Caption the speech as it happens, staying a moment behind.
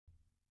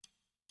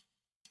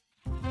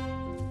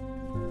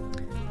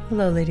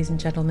Hello, ladies and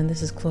gentlemen.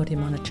 This is Claudia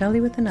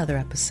Monticelli with another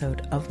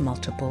episode of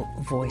Multiple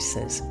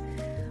Voices.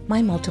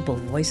 My Multiple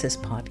Voices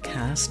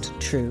podcast,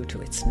 true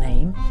to its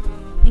name,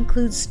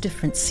 includes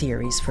different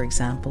series. For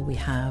example, we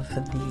have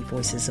the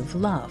Voices of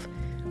Love,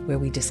 where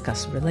we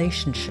discuss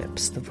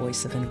relationships, the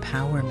voice of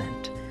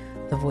empowerment,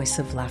 the voice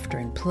of laughter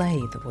and play,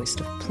 the voice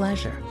of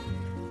pleasure,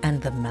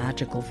 and the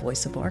magical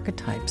voice of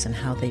archetypes and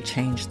how they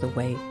change the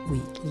way we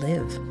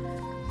live.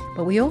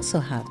 But we also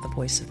have the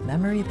voice of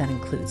memory that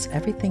includes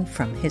everything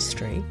from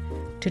history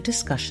to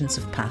discussions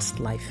of past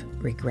life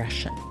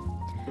regression.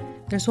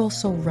 There's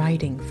also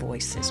writing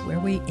voices, where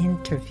we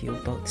interview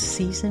both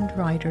seasoned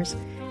writers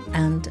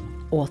and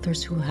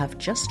authors who have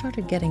just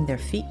started getting their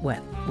feet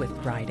wet with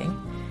writing,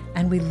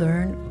 and we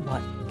learn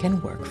what can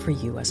work for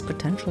you as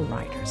potential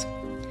writers.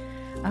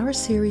 Our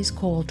series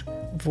called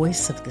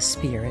Voice of the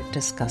Spirit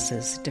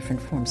discusses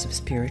different forms of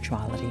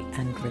spirituality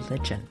and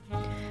religion.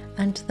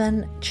 And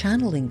then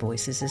Channeling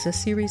Voices is a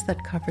series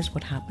that covers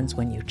what happens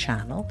when you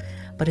channel,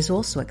 but is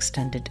also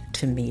extended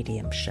to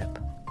mediumship.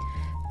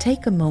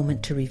 Take a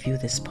moment to review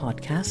this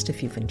podcast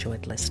if you've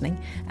enjoyed listening,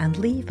 and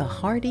leave a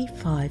hearty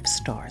 5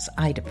 stars.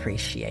 I'd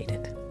appreciate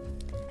it.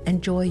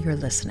 Enjoy your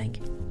listening.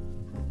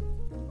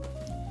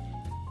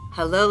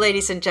 Hello,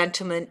 ladies and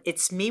gentlemen.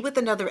 It's me with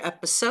another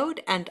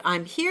episode, and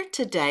I'm here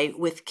today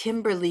with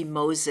Kimberly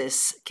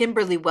Moses.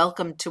 Kimberly,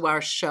 welcome to our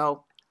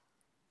show.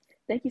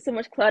 Thank you so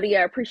much,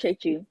 Claudia. I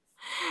appreciate you.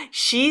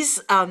 She's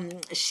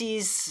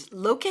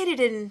located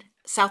in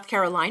South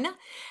Carolina,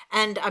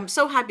 and I'm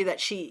so happy that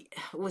she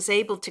was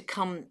able to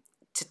come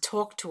to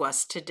talk to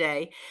us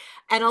today.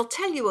 And I'll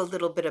tell you a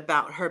little bit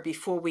about her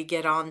before we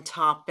get on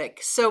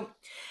topic. So,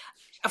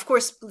 of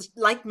course,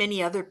 like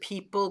many other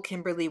people,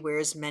 Kimberly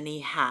wears many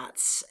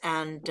hats,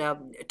 and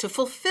to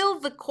fulfill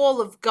the call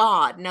of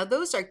God. Now,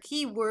 those are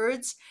key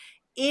words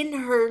in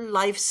her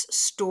life's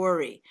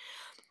story.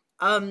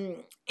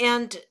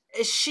 And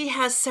she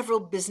has several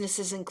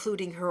businesses,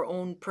 including her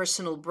own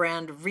personal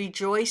brand,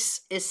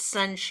 Rejoice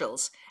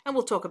Essentials, and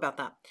we'll talk about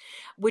that,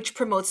 which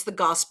promotes the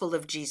gospel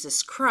of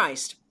Jesus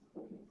Christ.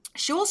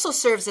 She also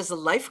serves as a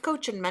life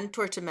coach and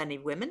mentor to many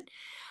women.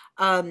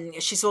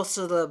 She's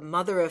also the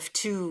mother of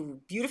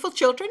 2 beautiful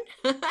children.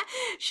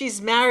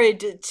 She's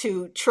married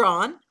to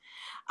Tron.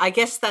 I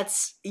guess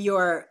that's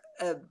your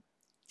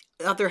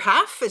other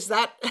half. Is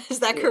that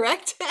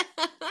correct?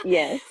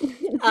 Yes.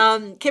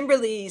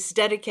 Kimberly's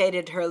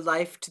dedicated her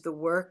life to the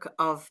work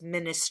of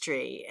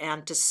ministry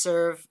and to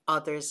serve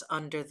others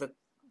under the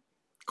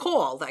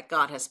call that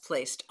God has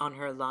placed on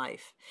her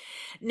life.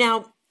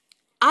 Now,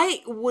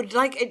 I would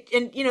like,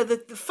 and you know, the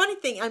funny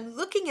thing, I'm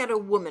looking at a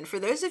woman, for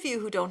those of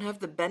you who don't have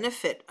the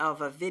benefit of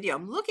a video,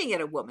 I'm looking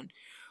at a woman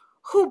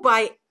who,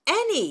 by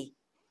any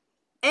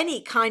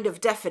kind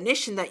of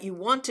definition that you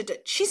wanted to,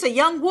 she's a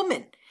young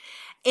woman.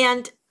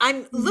 And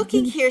I'm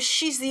looking here,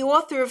 she's the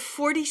author of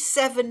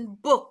 47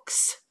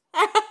 books.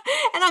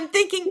 And I'm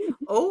thinking,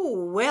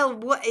 oh, well,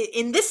 what,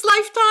 in this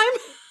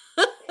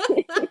lifetime?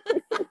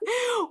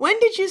 When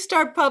did you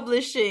start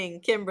publishing,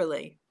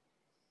 Kimberly?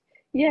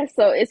 Yeah,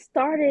 so it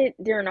started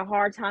during a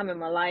hard time in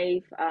my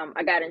life.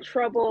 I got in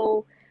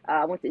trouble,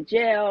 went to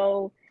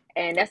jail,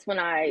 and that's when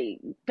I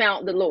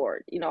found the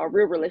Lord, a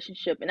real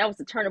relationship. And that was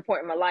the turning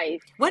point in my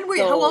life.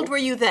 How old were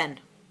you then?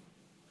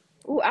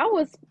 I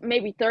was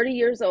maybe 30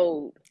 years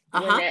old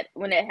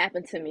when that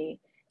happened to me.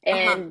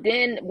 And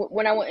then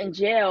when I went in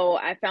jail,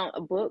 I found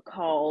a book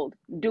called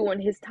Doing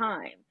His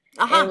Time.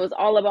 And it was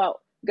all about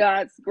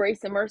God's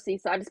grace and mercy.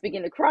 So I just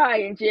began to cry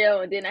in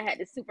jail. And then I had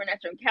this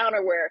supernatural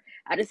encounter where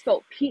I just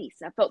felt peace.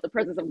 I felt the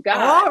presence of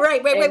God. All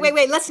right.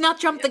 Wait. Let's not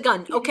jump the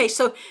gun. Okay.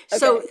 So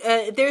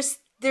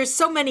there's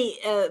so many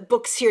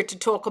books here to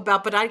talk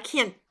about, but I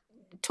can't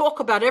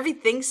talk about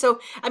everything. So,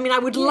 I mean, I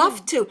would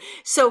love to.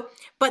 So,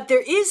 but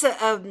there is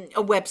a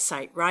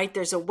website, right?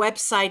 There's a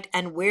website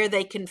and where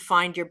they can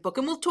find your book.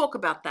 And we'll talk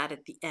about that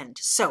at the end.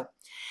 So,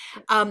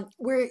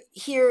 you're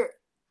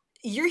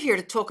here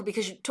to talk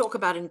because you talk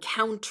about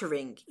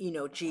encountering,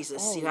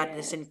 Jesus. You had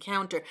this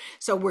encounter.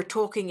 So we're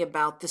talking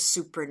about the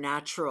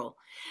supernatural.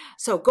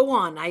 So go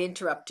on. I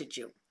interrupted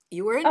you.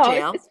 You were in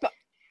jail.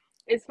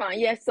 It's fine.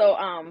 Yeah. So,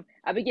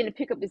 I began to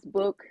pick up this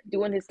book,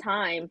 Doing His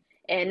Time.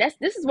 And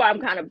this is why I'm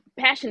kind of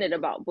passionate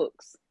about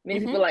books. Many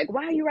people are like,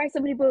 why do you write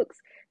so many books?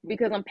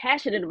 Because I'm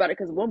passionate about it,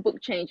 because one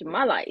book changed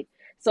my life.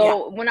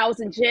 So when I was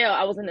in jail,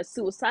 I was in a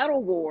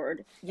suicidal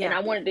ward, and I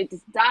wanted to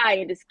just die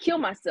and just kill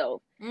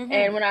myself.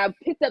 And when I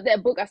picked up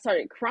that book, I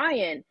started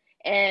crying,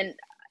 and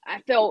I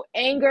felt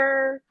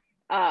anger,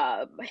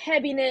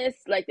 heaviness,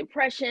 like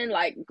depression,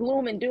 like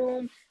gloom and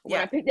doom. When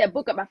I picked that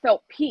book up, I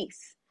felt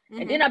peace.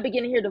 And then I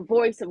began to hear the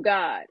voice of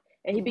God,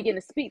 and he began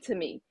to speak to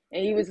me.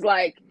 And he was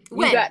like,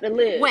 you got to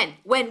live.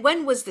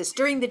 When was this?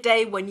 During the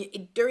day,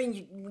 in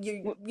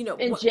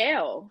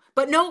jail.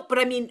 But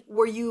I mean,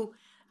 were you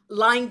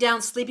lying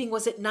down sleeping?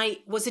 Was it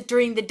night? Was it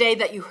during the day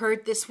that you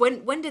heard this?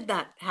 When did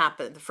that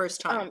happen the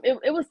first time?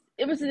 It was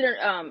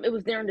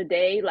during the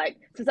day. Like,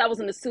 since I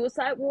was in the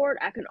suicide ward,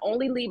 I could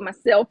only leave my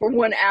cell for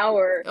 1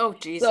 hour. Oh,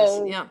 Jesus.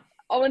 So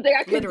only thing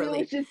I could do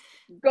was just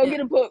go Yeah. get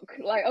a book.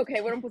 Like,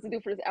 okay, what am I supposed to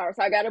do for this hour?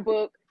 So I got a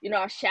book,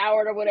 I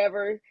showered or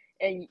whatever,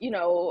 and,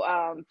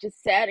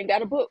 just sat and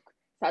got a book.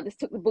 So I just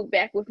took the book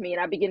back with me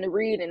and I began to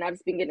read, and I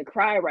just began to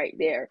cry right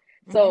there.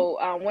 Hmm. So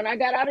when I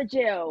got out of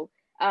jail,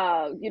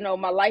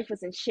 my life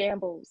was in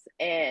shambles,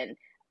 and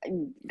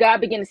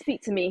God began to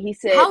speak to me. He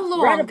said, How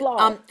write a long?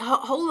 blog.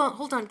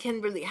 Hold on,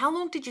 Kimberly. How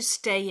long did you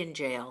stay in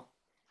jail?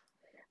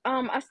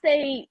 I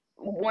stayed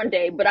one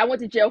day, but I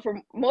went to jail for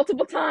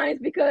multiple times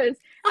because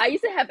I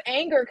used to have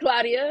anger,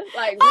 Claudia,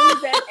 like really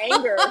bad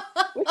anger,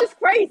 which is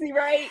crazy,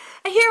 right?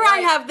 Here I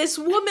Like, have this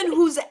woman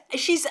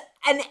she's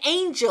an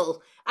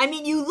angel. I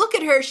mean, you look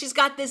at her, she's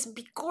got this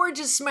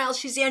gorgeous smile.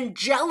 She's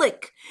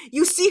angelic.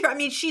 You see her, I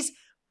mean, she's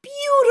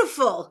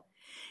beautiful.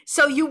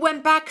 So you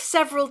went back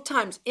several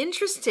times.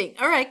 Interesting.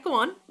 All right, go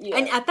on.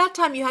 And yeah. at that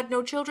time you had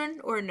no children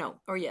or no?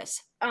 Or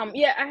yes?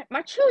 Yeah,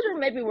 my children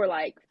maybe were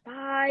like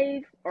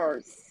 5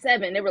 or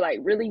 7. They were like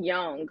really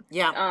young.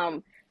 Yeah.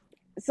 Um,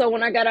 so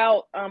when I got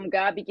out,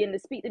 God began to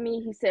speak to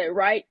me. He said,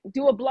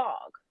 do a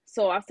blog.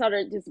 So I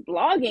started just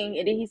blogging,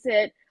 and then he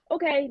said,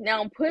 okay,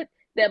 now put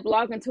that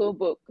blog into a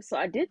book. So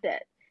I did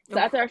that. So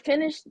Oh. after I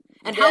finished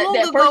And how long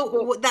that first book,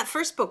 ago that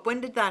first book,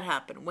 when did that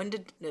happen?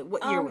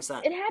 What year was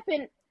that? it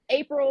happened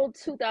April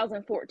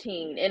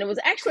 2014, and it was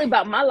actually Okay.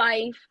 about my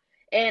life.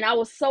 And I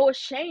was so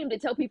ashamed to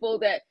tell people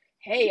that,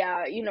 hey,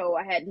 I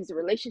had these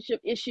relationship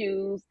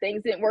issues,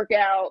 things didn't work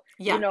out,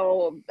 Yeah.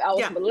 I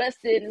was Yeah.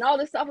 molested and all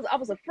this stuff. I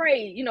was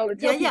afraid, to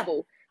Yeah, tell yeah.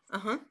 people.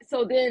 Uh-huh.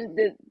 So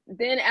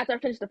then after I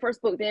finished the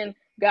first book, then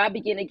God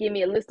began to give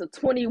me a list of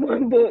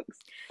 21 books.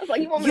 I was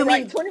like, you want me You to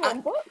write mean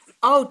 21 books?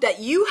 oh, that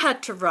you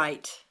had to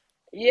write.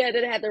 Yeah,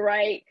 that I had to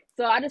write.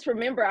 So I just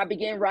remember I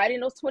began writing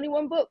those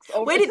 21 books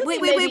over. It Wait, took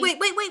wait, me wait, wait, maybe, wait,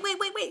 wait, wait, wait,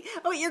 wait, wait.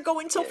 Oh, you're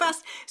going so yeah.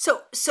 fast.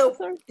 So, Oh, so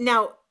sorry.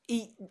 now,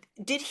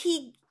 did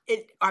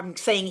I'm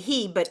saying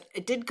he, but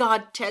did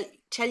God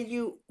tell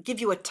you, give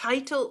you a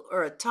title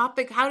or a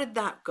topic? How did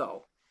that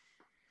go?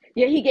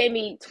 Yeah, he gave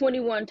me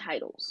 21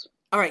 titles,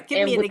 All right,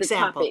 give me and an with the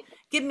example. topic,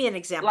 Give me an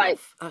example like,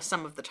 of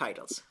some of the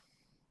titles.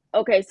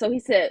 okay, so he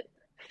said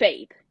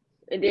faith,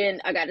 and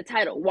then I got a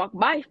title, Walk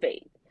by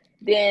Faith.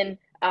 Then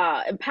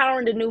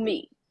Empowering the New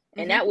Me,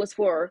 and Mm-hmm. that was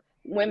for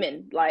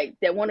women like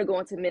that want to go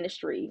into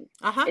ministry.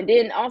 Uh-huh. And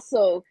then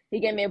also he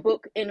gave me a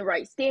book, In the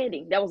Right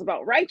Standing, that was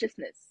about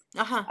righteousness.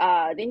 Uh-huh.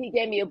 Then he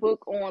gave me a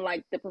book on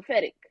like the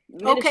prophetic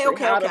Okay, ministry,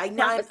 okay, how to okay.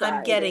 Now prophesy.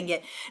 I'm And getting then,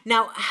 it.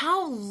 Now,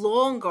 how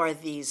long are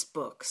these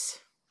books?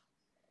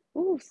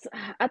 ooh,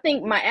 I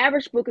think my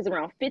average book is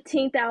around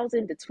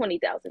 15,000 to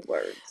 20,000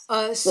 words.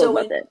 So So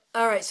about in that.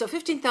 all right, so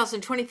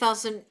 15,000,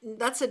 20,000.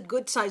 That's a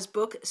good sized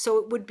book. So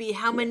it would be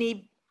how Yeah.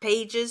 many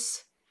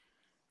pages?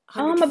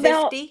 About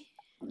 150?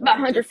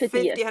 150,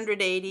 150, yes.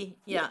 180.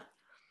 Yeah.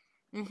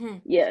 Mm-hmm.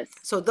 Yes.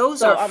 So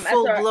those So are after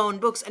full-blown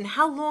books. And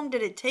how long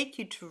did it take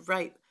you to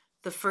write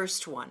the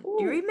first one?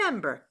 Do you ooh,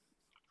 remember?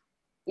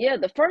 yeah,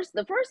 the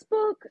first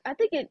book, I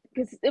think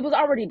because it was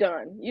already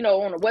done,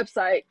 on a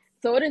website.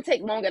 So it didn't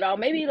take long at all.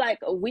 Maybe like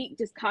a week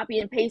just copy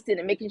and pasting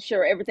and making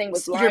sure everything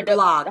was Your lined up.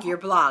 blog, your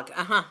blog.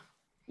 Uh-huh.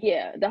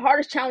 Yeah, the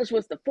hardest challenge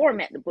was to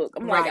format the book.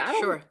 I'm like, Right, I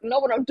don't sure. know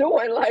what I'm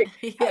doing. Like,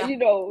 Yeah.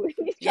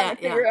 trying Yeah, to yeah.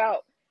 figure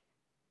out.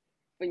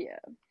 But yeah.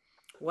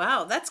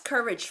 Wow, that's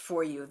courage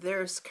for you.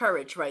 There's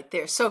courage right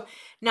there. So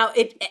now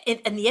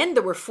in the end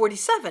there were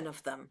 47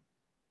 of them.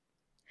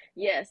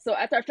 Yeah, so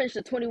after I finished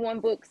the 21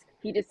 books,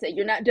 he just said,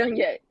 "You're not done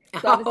yet."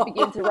 So I just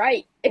began to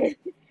write.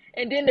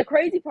 And then the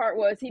crazy part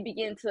was he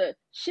began to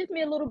shift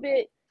me a little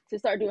bit to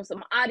start doing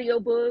some audio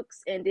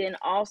books and then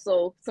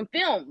also some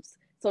films.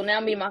 So now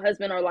me and my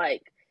husband are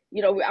like,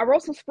 I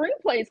wrote some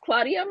screenplays,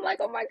 Claudia. I'm like,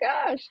 oh my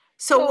gosh.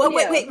 So So wait,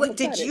 yeah, wait, I'm wait.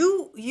 Did excited.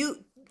 you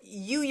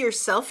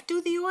yourself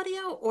do the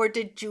audio, or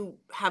did you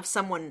have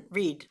someone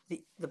read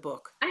the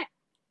book? I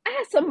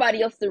had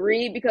somebody else to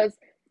read because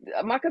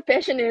my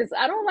confession is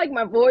I don't like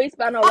my voice,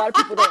 but I know a lot of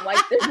people don't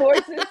like their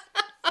voices.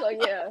 So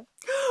yeah.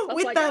 So I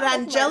was With like, that I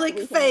want somebody else to angelic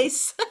read for me.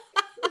 face.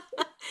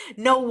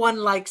 No one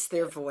likes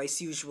their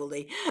voice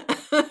usually,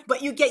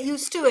 but you get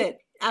used to it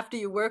after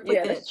you work with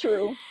Yeah, it. that's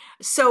true.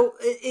 So,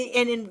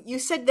 you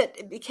said that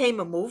it became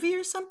a movie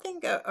or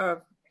something,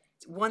 or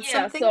won Yeah,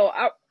 something? so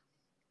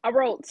I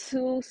wrote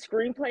two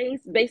screenplays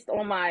based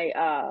on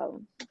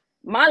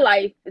my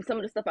life and some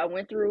of the stuff I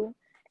went through.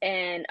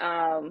 And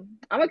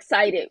I'm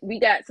excited. We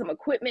got some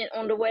equipment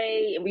on the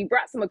way, and we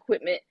brought some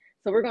equipment,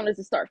 so we're going to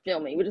just start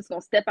filming. We're just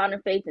going to step out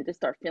in faith and just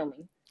start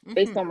filming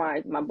based Mm-hmm. on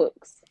my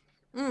books.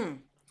 Mm.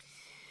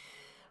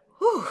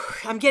 Whew,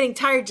 I'm getting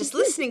tired just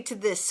listening to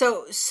this.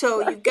 So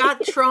you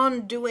got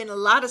Tron doing a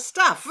lot of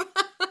stuff.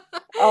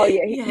 Oh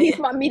yeah, Yeah, he's yeah.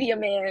 my media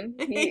man.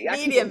 I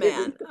keep Media him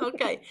busy. man.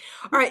 Okay.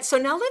 All right. So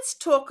now let's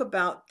talk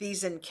about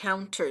these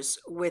encounters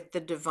with the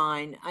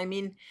divine. I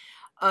mean,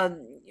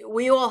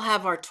 we all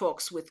have our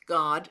talks with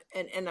God,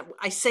 and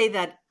I say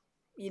that,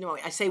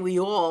 I say we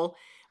all,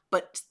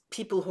 but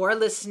people who are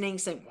listening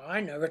saying, "Well,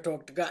 I never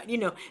talk to God,"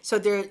 So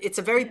it's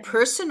a very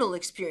personal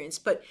experience.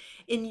 But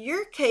in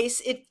your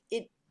case, it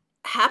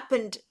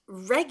happened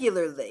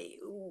regularly.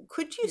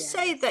 Could you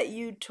say Yes. that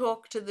you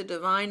talk to the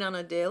divine on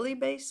a daily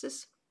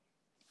basis?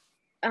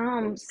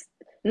 Um,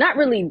 not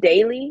really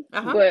daily,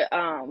 Uh-huh. but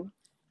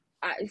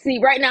I see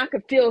right now I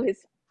can feel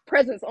his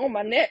presence on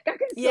my neck. I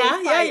can feel his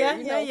Yeah, yeah, fire, yeah,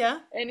 yeah, yeah.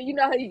 and you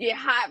know how you get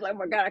hot, like, oh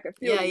my God, I can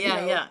feel Yeah, it, yeah,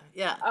 yeah,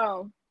 yeah.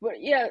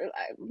 But yeah,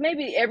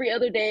 maybe every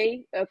other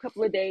day, a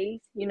couple of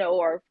days,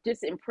 or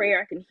just in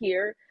prayer I can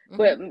hear.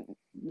 But Hmm.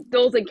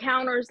 those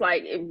encounters,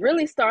 like, it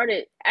really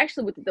started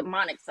actually with the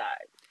demonic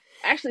side.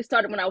 Actually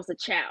started when I was a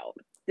child,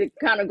 to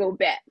kind of go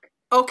back.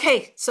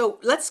 Okay, so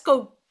let's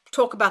go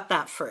talk about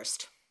that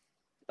first.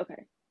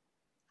 Okay.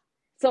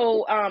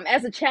 So,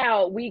 as a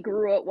child, we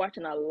grew up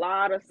watching a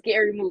lot of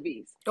scary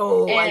movies,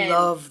 Oh, I and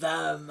love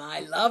them. I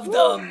love whew,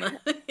 them.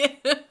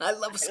 I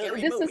love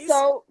scary this is movies.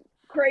 so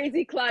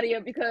crazy,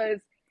 Claudia, because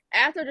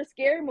after the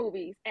scary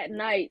movies at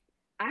night,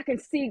 I can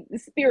see the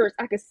spirits,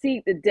 I can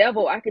see the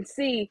devil, I can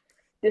see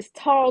this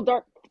tall,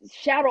 dark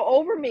shadow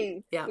over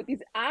me Yeah. with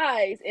these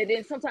eyes, and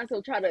then sometimes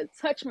he'll try to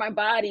touch my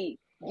body,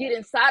 get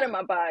inside of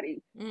my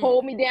body, Mm.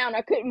 hold me down.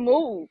 I couldn't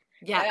move.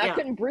 Yeah, I yeah.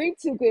 couldn't breathe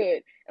too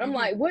good. And I'm Hmm.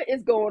 like, what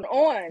is going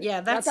on?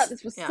 Yeah, And I thought that's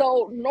this was yeah.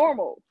 so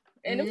normal.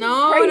 And it was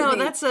No, no, crazy.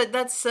 that's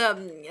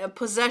a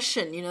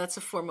possession. That's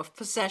a form of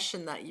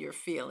possession that you're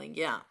feeling.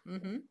 Yeah.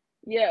 Hmm.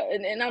 Yeah,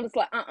 and I was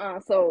like,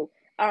 So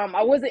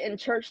I wasn't in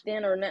church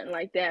then or nothing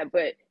like that,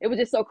 but it was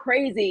just so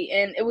crazy,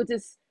 and it was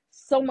just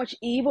so much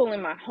evil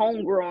in my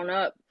home growing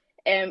up.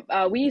 And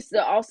we used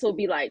to also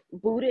be like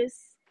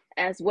Buddhists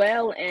as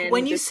well.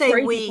 When And you the say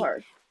crazy we,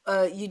 part,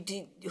 you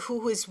do,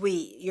 who is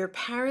we? Your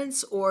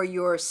parents or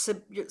your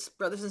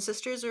brothers and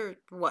sisters or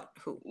what?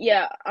 Who?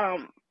 yeah,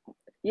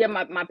 yeah,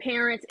 my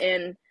parents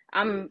and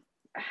I'm.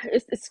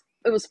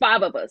 It was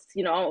five of us.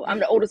 I'm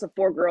the oldest of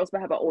four girls, but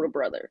I have an older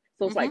brother,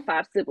 so it's like Mm-hmm.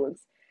 five siblings.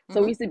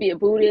 So we Mm-hmm. used to be a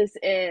Buddhist,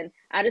 and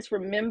I just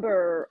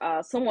remember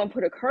someone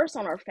put a curse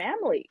on our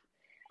family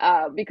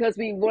because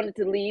we wanted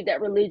to leave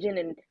that religion.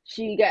 And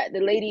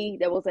the lady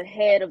that was the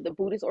head of the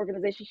Buddhist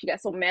organization. She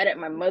got so mad at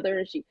my mother,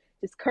 and she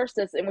just cursed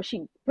us. And when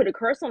she put a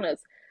curse on us,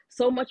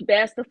 so much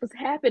bad stuff was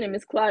happening,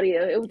 Miss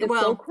Claudia. It was just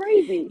so Well,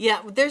 crazy.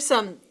 yeah, there's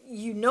some,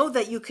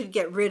 that you could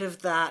get rid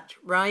of that,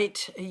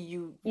 right?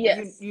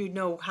 Yes, You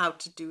know how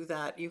to do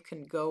that. You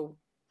can go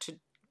to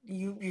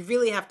you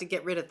really have to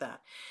get rid of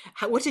that.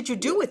 What did you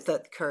do with yes,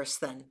 the curse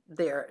then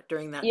there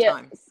during that yes.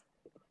 time?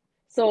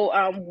 So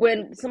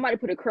when somebody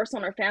put a curse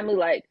on our family,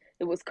 like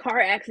it was car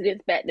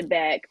accidents back to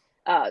back,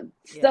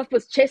 Yeah. stuff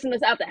was chasing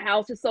us out the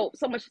house. Just so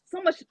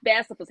much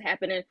bad stuff was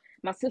happening.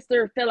 My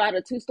sister fell out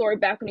a two-story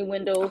balcony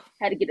window, Oh,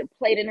 had to get a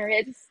plate in her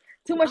head. Just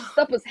too much oh,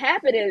 stuff was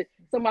happening.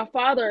 So my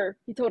father,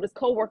 he told his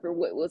coworker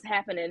what was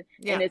happening,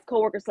 and yeah. his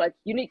coworker's like,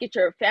 "You need to get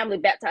your family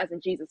baptized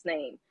in Jesus'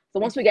 name." So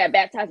once we got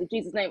baptized in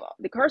Jesus' name,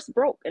 the curse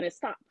broke and it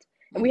stopped,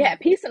 and we Mm-hmm. had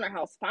peace in our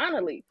house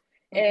finally.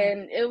 Mm-hmm.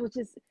 And it was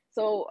just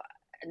so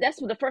that's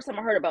the first time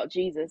I heard about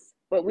Jesus.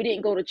 But we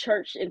didn't go to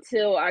church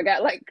until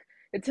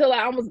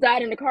I almost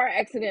died in a car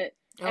accident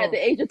at the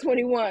Oh, age of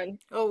 21.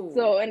 oh.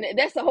 So, and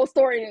that's the whole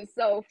story in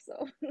itself.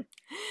 So,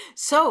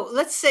 So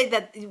let's say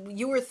that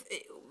you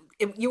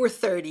were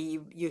 30,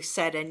 you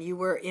said, and you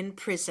were in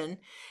prison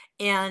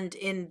and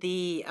in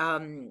the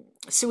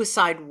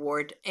suicide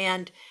ward,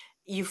 and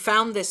you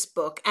found this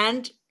book,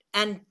 and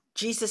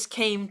Jesus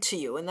came to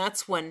you, and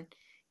that's when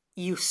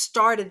you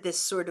started this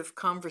sort of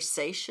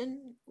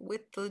conversation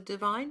with the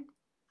divine.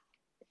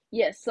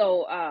 yes.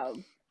 So,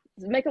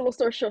 to make a little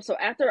story short, so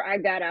after I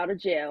got out of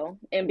jail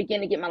and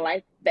began to get my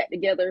life back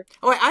together,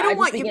 Oh, I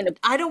just began to,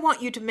 I don't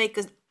want you to make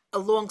a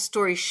long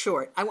story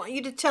short. I want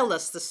you to tell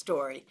us the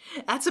story.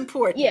 That's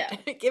important. yeah.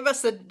 Give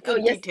us the Oh,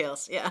 good yes.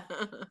 details. Yeah.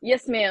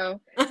 Yes, ma'am.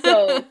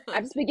 So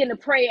I just began to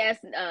pray as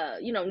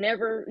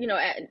never,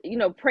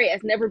 pray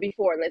as never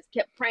before. Let's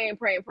kept praying,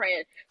 praying,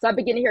 praying. So I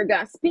began to hear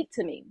God speak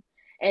to me.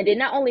 And then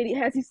not only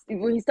has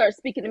when he started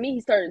speaking to me,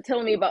 he started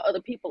telling me about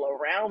other people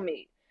around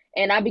me.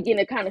 And I began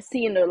to kind of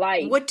see in their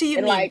life. What do you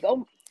And mean? like,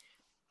 oh,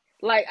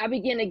 like I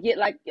began to get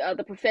like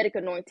the prophetic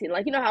anointing.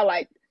 Like, you know how,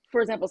 like,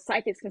 for example,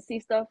 psychics can see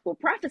stuff? Well,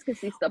 prophets can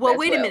see stuff Well, as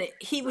wait a well. minute.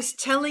 He was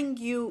telling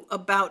you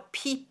about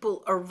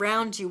people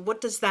around you.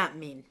 What does that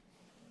mean?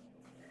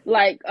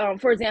 Like,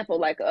 for example,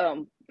 like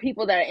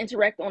people that I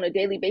interact on a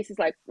daily basis,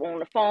 like on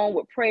the phone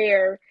with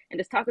prayer and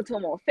just talking to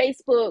them on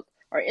Facebook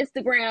or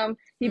Instagram.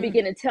 He Mm.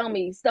 began to tell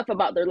me stuff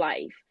about their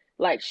life,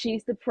 like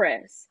she's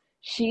depressed,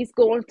 she's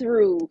going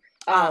through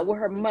Ah, with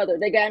her mother,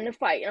 they got in a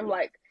fight. I'm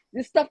like,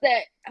 this stuff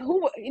that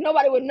who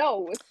nobody would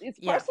know, it's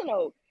yeah,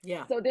 personal.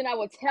 yeah, So then I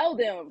would tell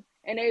them,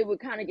 and they would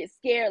kind of get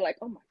scared, like,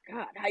 oh my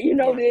God, how you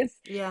know yeah, this?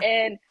 yeah.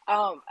 And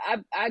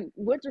I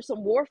went through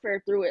some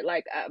warfare through it.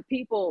 Like,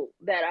 people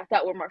that I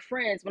thought were my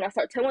friends, when I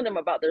started telling them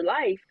about their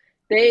life,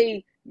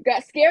 they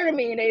got scared of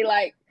me, and they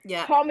like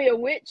Yeah. called me a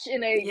witch,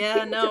 and they Yeah,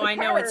 kicked me to no, the I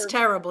know it's curb.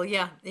 terrible.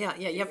 Yeah, yeah,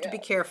 yeah. You have to be Yeah,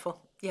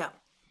 careful. Yeah.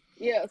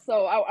 yeah.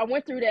 So I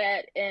went through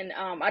that, and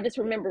I just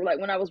remember, like,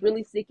 when I was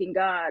really seeking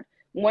God,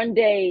 one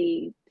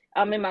day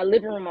I'm in my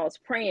living room, I was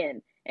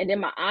praying, and then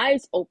my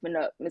eyes opened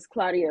up, Miss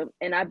Claudia,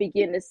 and I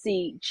began to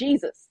see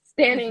Jesus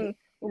Hmm. standing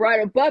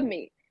right above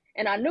me,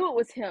 and I knew it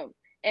was him.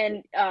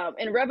 And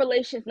in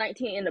Revelations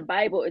 19 in the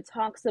Bible, it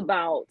talks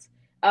about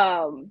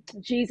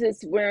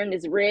Jesus wearing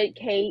this red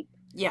cape,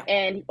 Yeah.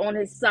 and on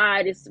his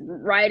side is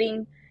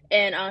writing,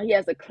 and he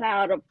has a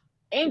cloud of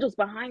angels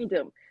behind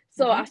him.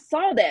 So I Mm-hmm.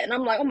 saw that, and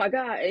I'm like, oh my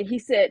God. And he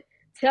said,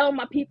 tell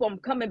my people I'm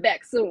coming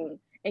back soon.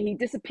 And he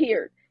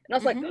disappeared. And I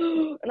was like,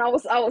 Mm-hmm. and I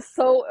was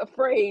so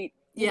afraid,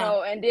 Yeah.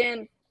 and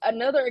then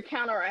another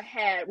encounter I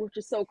had, which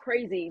is so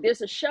crazy.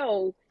 There's a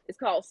show, it's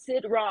called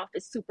Sid Roth,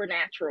 it's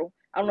Supernatural.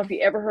 I don't know if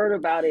you ever heard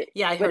about it,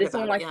 Yeah, I but heard it's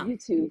on about it. like Yeah.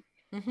 YouTube.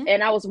 Mm-hmm.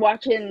 And I was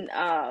watching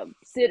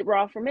Sid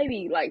Roth for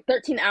maybe like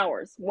 13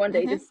 hours one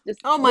day, Mm-hmm. just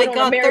Oh my went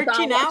on a God,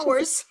 marathon 13 watching.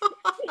 hours.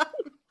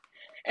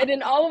 And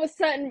then all of a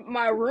sudden,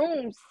 my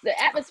rooms, the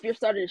atmosphere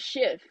started to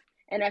shift,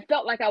 and I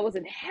felt like I was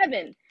in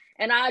heaven.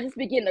 And I just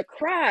began to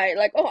cry,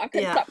 like, oh, I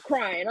couldn't Yeah. stop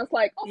crying. I was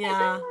like, oh my Yeah.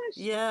 gosh.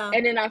 Yeah.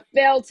 And then I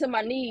fell to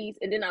my knees,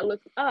 and then I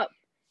looked up,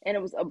 and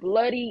it was a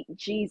bloody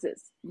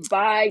Jesus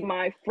by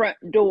my front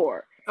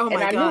door. Oh And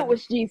my I knew it God.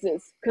 was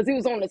Jesus because he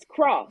was on this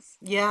cross.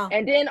 Yeah.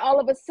 And then all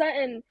of a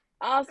sudden,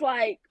 I was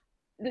like,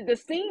 the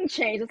scene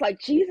changed. It's like,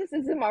 Jesus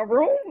is in my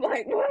room?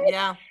 Like, what?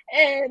 Yeah.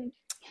 And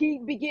he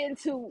began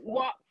to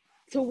walk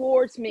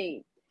towards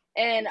me,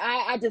 and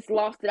I just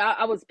lost it.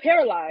 I was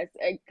paralyzed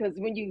because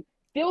when you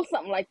feel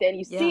something like that and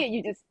you Yeah. see it,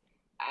 you just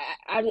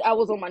I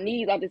was on my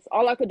knees. I just,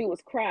 all I could do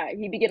was cry.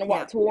 He began to Yeah.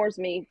 walk towards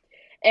me,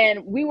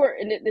 and we were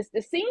in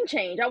the scene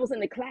change. I was in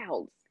the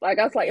clouds. Like,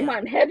 I was like, am Yeah. I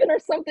in heaven or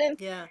something?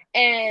 Yeah.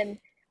 And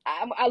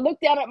I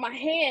looked down at my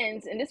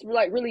hands, and this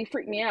like really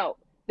freaked me out.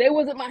 They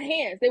wasn't my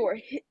hands; they were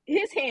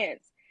his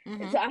hands.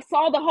 And Mm-hmm. so I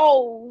saw the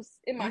holes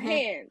in my Mm-hmm.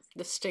 hands,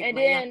 The and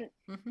stigma. Yeah. then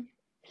Mm-hmm.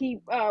 he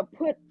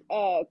put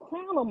a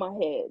crown on my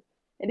head,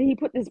 and then he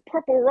put this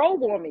purple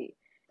robe on me,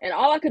 and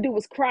all I could do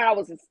was cry. I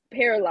was just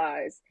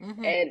paralyzed,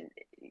 Mm-hmm. and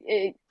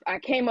I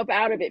came up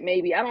out of it.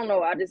 Maybe I don't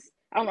know. I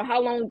don't know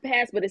how long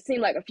passed, but it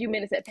seemed like a few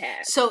minutes had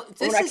passed. So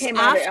But when this I is came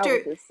out of it, I was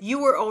after just you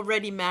were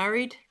already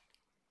married?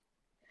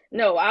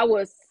 no. I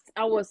was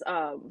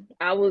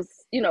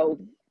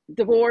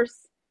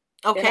divorced,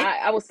 and Okay.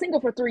 I was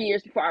single for 3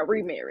 years before I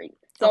remarried.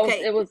 So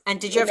Okay. it was And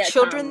did you in have that time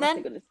children my then?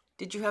 singleness.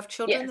 Did you have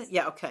children then? Yes,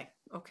 Yeah. Okay.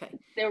 Okay.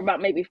 they were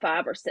about maybe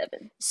 5 or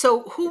 7.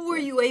 So Yes, who were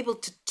ma'am. you able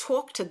to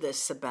talk to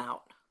this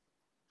about?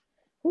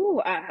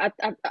 Ooh, I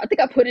think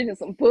I put it in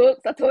some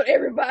books. I told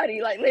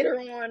everybody like later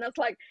on. I was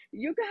like,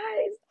 "You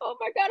guys, oh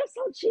my God, I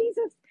saw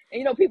Jesus!"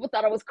 And people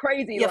thought I was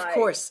crazy. Yeah, of Like,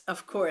 course.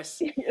 Of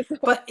course. so,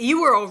 But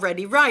you were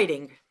already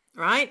writing,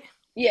 right?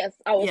 yes,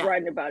 I was Yeah.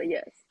 writing about it.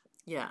 Yes.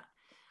 Yeah.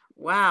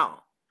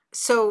 Wow.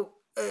 So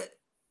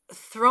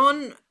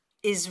Thrawn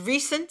is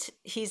recent.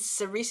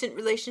 He's a recent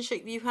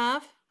relationship you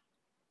have?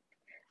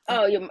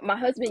 Oh, yeah, my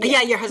husband.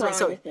 Yeah, Yes, your husband. Tron.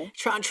 Sorry, Yes, ma'am.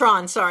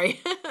 Tron. Sorry,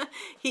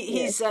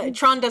 Yes. he's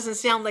Tron doesn't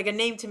sound like a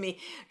name to me.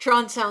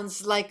 Tron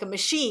sounds like a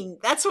machine.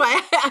 That's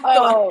why I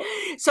thought. Oh,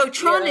 So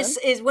Tron yeah.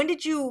 is when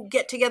did you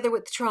get together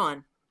with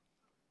Tron?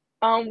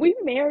 We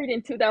married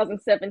in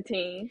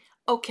 2017.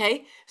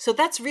 Okay, so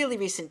that's really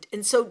recent.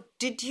 And so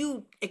did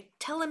you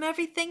tell him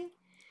everything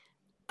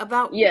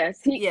about?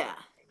 Yes, Yeah.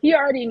 he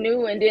already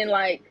knew, and then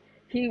like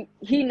he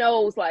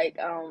knows like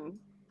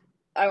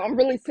I'm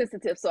really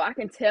sensitive, so I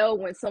can tell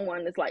when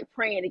someone is like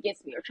praying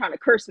against me or trying to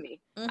curse me.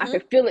 I Mm-hmm.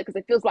 can feel it because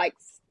it feels like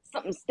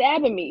something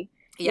stabbing me.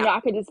 Yeah.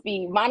 I could just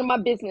be minding my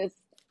business,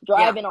 Yeah.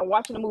 driving or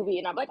watching a movie,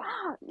 and I'm like,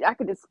 I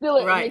could just feel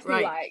it. It Right. makes me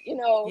Right. like,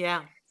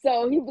 Yeah.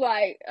 So he'd be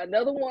like,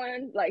 another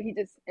one, like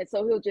and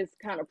so he'll just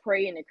kind of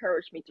pray and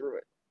encourage me through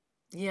it.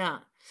 Yeah.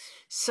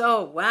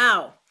 So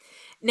wow.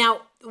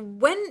 Now,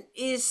 when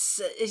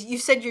is you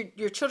said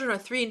your children are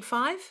 3 and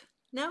 5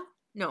 now?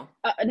 No.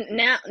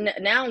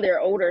 Now they're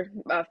older,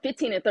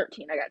 15 and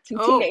 13. I got two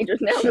Oh, teenagers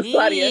now, Miss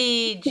Claudia.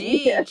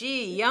 Yes.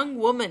 young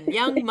woman,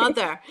 young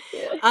mother.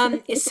 Yeah.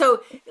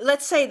 So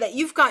let's say that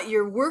you've got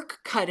your work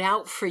cut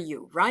out for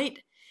you, right?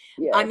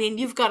 I Yes. mean,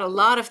 you've got a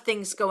lot of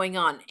things going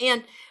on,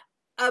 and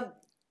uh,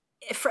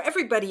 for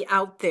everybody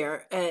out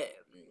there,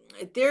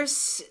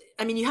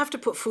 I mean, you have to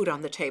put food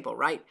on the table,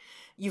 right?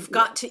 You've Yeah.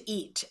 got to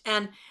eat,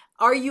 and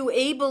are you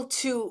able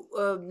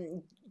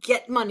to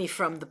get money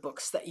from the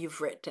books that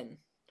you've written?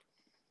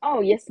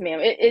 Oh, yes, ma'am.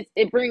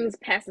 It brings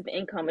passive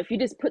income if you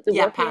just put the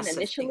Yeah, work in passive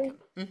initially. income.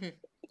 Hmm.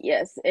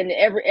 Yes, and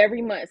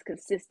every month is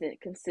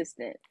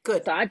consistent.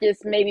 Good. So I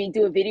just maybe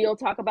do a video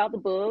talk about the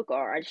book,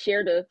 or I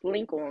share the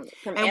link on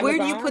from And where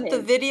do you Amazon, put the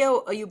and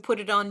video? You put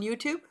it on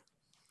YouTube?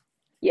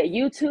 yeah,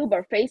 YouTube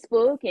or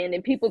Facebook, and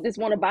then people just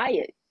want to buy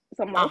it.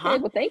 So I'm like, okay, Uh-huh.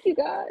 well, thank you,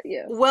 God.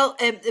 Yeah. Well,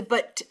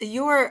 but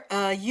your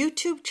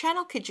YouTube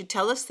channel, could you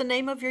tell us the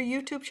name of your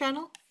YouTube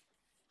channel?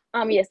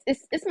 Yes,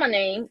 it's my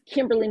name,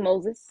 Kimberly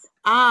Moses.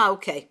 Ah,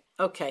 okay.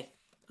 Okay.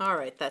 All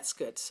right, that's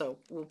good. So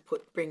we'll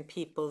bring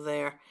people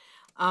there.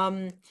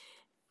 Um,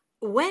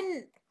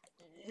 when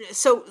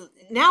so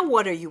now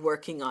what are you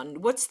working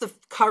on? What's the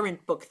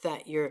current book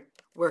that you're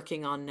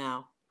working on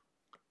now?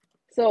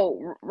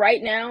 So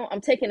right now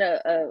I'm taking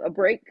a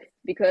break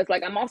because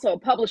like I'm also a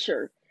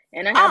publisher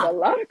and I have a Ah,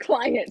 lot of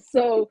clients,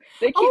 so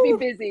they keep me oh,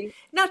 busy.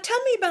 now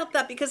tell me about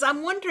that because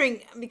I'm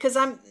wondering because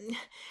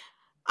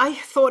I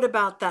thought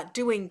about that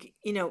doing,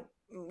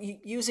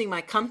 using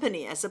my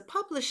company as a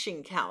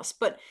publishing house,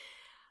 but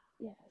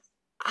Yes.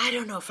 I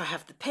don't know if I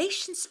have the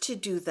patience to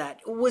do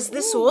that. Was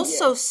this Ooh,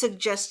 also yes.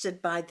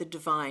 suggested by the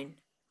divine?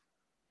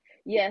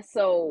 Yeah,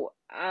 so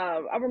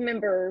I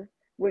remember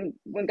when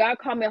God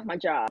called me off my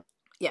job.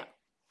 Yeah.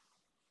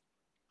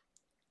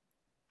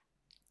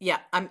 Yeah.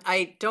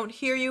 I don't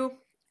hear you.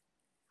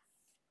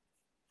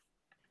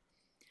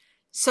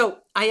 So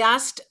I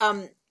asked,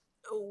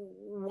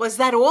 was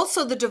that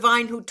also the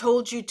divine who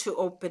told you to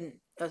open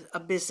a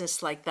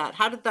business like that?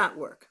 How did that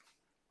work?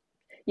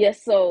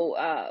 Yes, so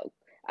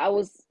I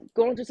was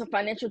going through some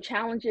financial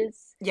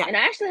challenges, Yeah. and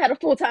I actually had a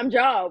full-time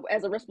job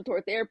as a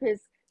respiratory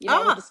therapist.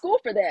 I went to Ah, school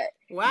for that,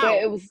 but wow.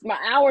 it was my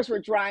hours were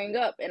drying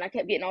up, and I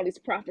kept getting all these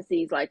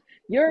prophecies like,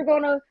 "You're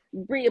gonna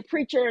be a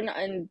preacher,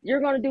 and you're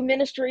gonna do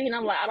ministry," and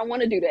I'm like, "I don't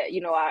want to do that."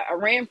 I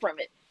ran from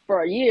it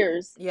for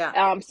years.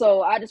 Yeah.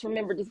 So I just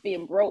remember just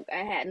being broke.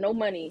 I had no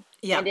money,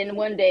 Yeah. and then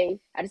one day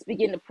I just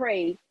began to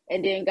pray,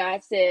 and then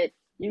God said,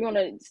 "You're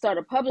gonna start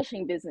a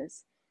publishing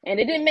business." And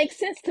it didn't make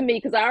sense to me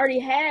because I already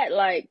had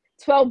like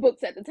 12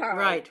 books at the time.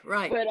 Right.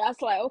 Right. But I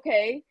was like,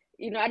 okay,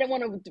 I didn't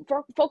want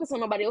to focus on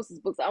nobody else's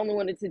books. I only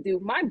wanted to do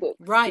my book,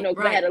 Right. because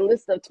I Right. had a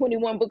list of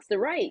 21 books to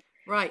write.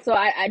 Right. So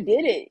I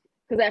did it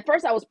because at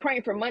first I was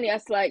praying for money. I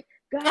was like,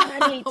 God, I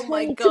need Oh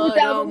my God.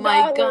 Oh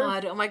my $22,000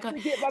 God. Oh my God. to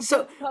get my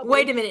So books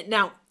wait a published. minute.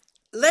 Now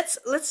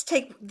let's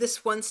take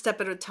this one step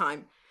at a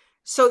time.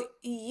 So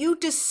you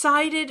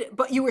decided,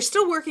 but you were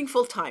still working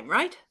full time,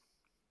 right?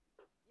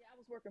 Yeah, I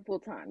was working full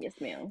time. Yes,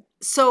 ma'am.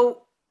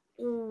 So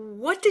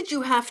what did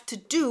you have to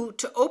do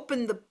to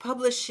open the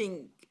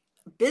publishing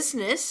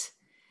business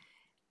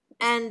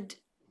and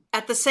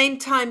at the same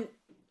time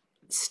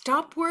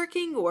stop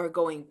working or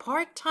going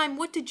part time?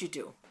 What did you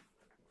do?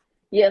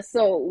 Yeah,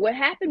 so what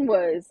happened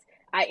was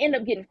I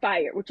ended up getting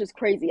fired, which is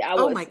crazy. I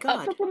Oh my was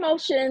up for God.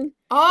 promotion.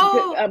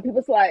 Oh,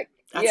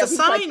 that's a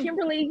People's like, sign.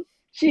 Kimberly,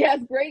 she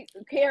has great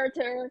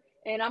character,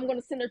 and I'm going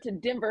to send her to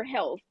Denver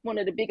Health, one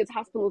of the biggest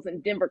hospitals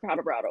in Denver,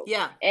 Colorado.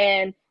 Yeah.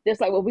 And they're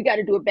like, well, we got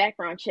to do a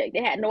background check.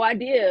 They had no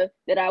idea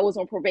that I was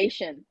on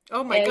probation.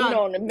 Oh my And,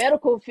 God. in the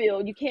medical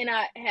field, you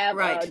cannot have a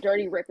Right.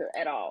 dirty record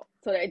at all.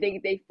 So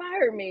they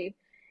fired me.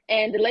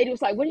 And the lady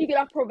was like, when do you get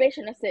off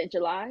probation? I said,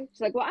 July.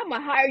 She's like, well, I'm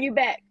going to hire you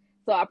back.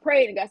 So I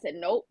prayed and God said,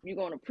 nope, you're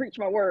going to preach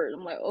my word.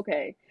 I'm like,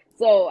 okay.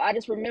 So I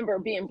just remember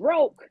being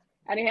broke.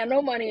 I didn't have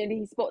no money, and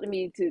he spoke to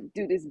me to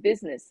do this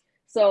business.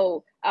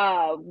 So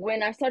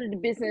when I started the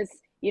business,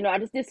 I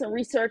just did some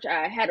research.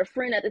 I had a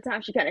friend at the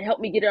time. She kind of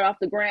helped me get it off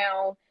the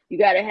ground. You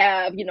got to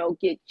have,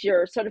 get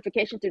your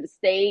certification through the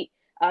state,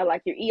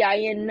 like your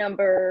EIN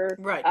number.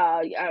 Right.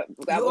 I You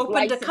was opened a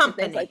licensed and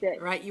things like company,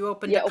 that. right? You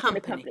opened a Yeah, open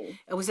the company. company.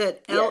 Was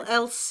it Yes.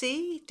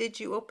 LLC? Did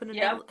you open an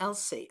Yeah.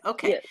 LLC?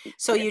 Okay. Yeah.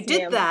 So you Yes,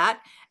 did ma'am.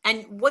 that.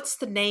 And what's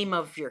the name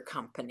of your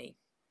company?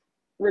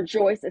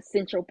 Rejoice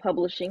Essential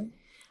Publishing.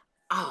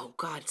 Oh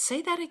God,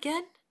 say that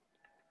again.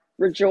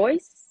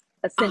 Rejoice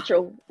Ah,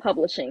 Essential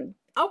Publishing.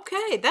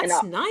 okay, And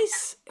that's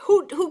nice.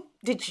 Who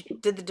did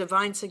the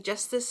divine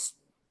suggest this?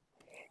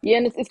 yeah,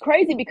 and it's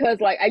crazy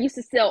because like I used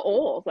to sell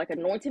oils, like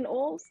anointing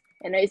oils,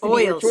 and there used to be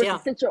Oils, Rejoice yeah.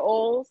 Essential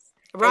Oils,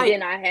 and Right.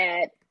 then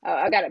I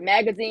got a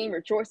magazine,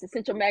 Rejoice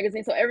Essential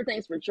Magazine, so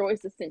everything's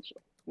Rejoice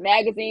Essential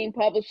Magazine,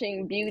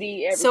 publishing,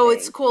 beauty, So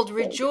it's everything. called So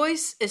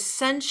Rejoice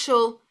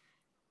Essential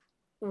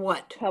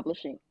what?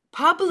 publishing,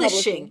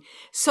 Publishing. publishing,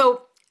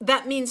 So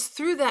that means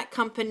through that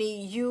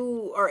company,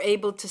 you are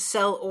able to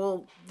sell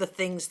all the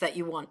things that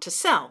you want to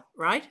sell,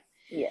 right?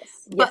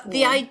 yes, yes, But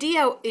the ma'am.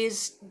 idea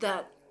is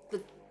that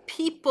the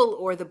people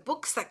or the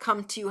books that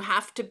come to you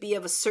have to be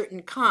of a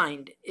certain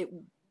kind,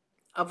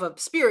 of a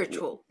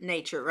Yeah. spiritual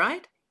nature,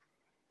 right?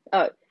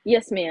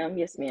 Yes, ma'am.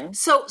 Yes, ma'am.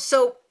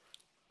 So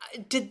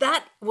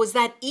was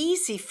that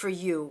easy for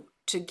you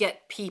to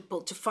get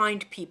people, to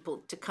find people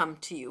to come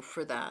to you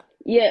for that?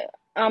 Yeah,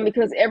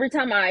 because every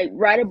time I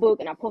write a book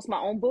and I post my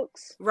own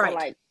books on Right,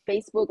 like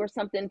Facebook or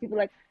something, people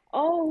are like,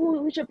 "Oh,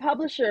 who's your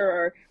publisher?"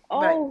 or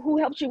right. "Oh, who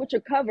helped you with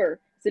your cover?"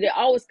 So they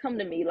always come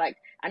to me. Like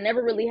I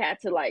never really had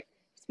to like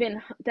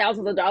spend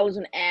thousands of dollars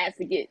in ads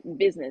to get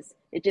business.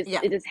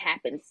 Yeah. It just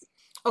happens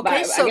Okay, by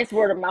I so guess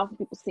word of mouth,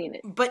 people seeing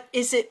it. but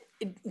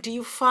do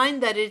you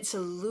find that it's a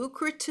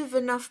lucrative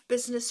enough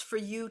business for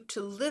you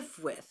to live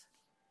with?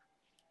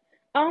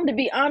 To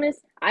be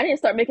honest, I didn't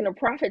start making a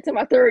profit till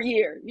my third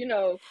year.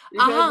 Because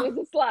Uh-huh. it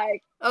was just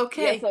like, yeah.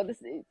 Okay. So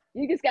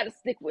you just got to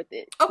stick with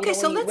it. Okay,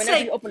 so let's Whenever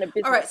you say, open a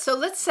all right, business. so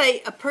let's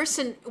say a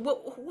person,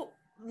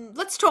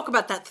 let's talk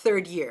about that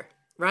third year,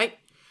 right?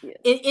 Yeah.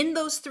 In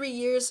those 3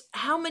 years,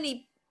 how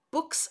many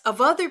books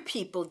of other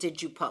people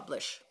did you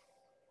publish?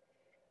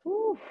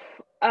 Ooh.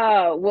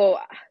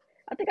 Well,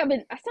 I think I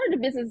started the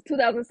business in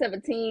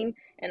 2017,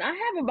 and I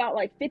have about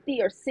like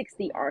 50 or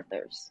 60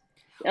 authors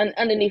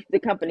underneath the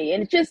company.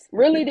 And it's just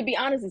really, to be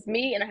honest, it's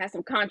me, and I have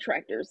some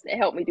contractors that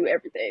help me do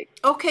everything.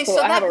 Okay, So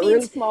so I have that a really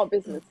means, small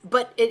business.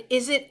 but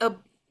is it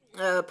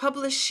a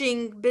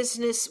publishing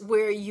business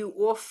where you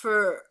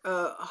offer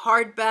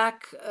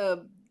hardback, uh,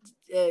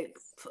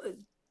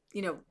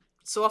 you know,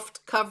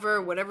 soft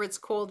cover, whatever it's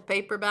called,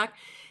 paperback,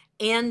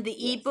 and the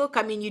Yes. ebook?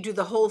 I mean, you do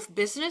the whole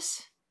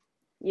business?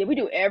 Yeah, we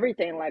do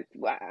everything. Like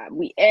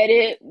we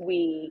edit,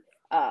 we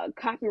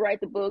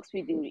copyright the books.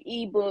 We do the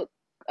ebook,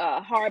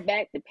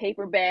 hardback, the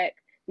paperback.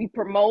 We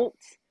promote.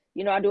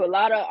 I do a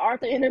lot of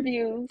author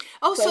interviews.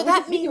 Oh, so So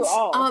we do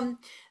all.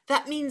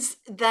 that means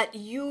that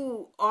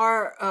you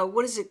are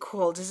what is it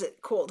called? Is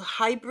it called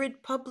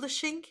hybrid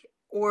publishing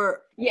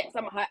or Yes,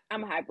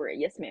 I'm a hybrid.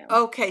 Yes, ma'am.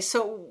 okay,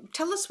 so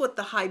tell us what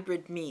the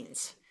hybrid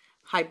means.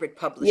 Hybrid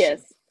publishing.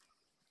 Yes.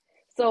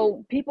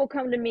 So people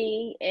come to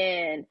me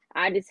and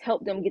I just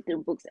help them get their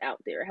books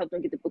out there, help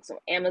them get the books on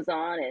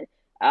Amazon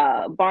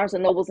and Barnes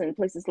and Nobles and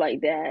places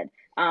like that.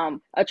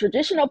 A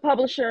traditional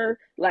publisher,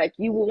 like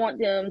you will want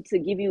them to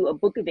give you a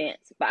book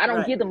advance, but I don't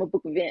Right. give them a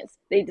book advance.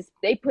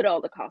 They put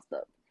all the cost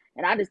up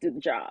and I just do the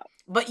job.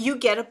 But you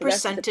get a So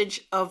that's the,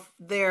 percentage of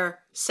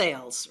their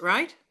sales,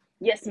 right?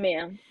 yes,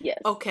 ma'am.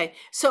 Yes. Okay.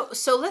 So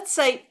let's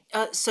say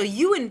so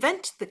you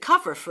invent the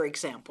cover, for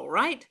example,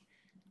 right?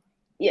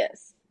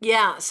 Yes.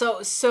 Yeah,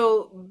 so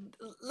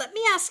let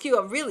me ask you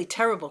a really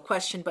terrible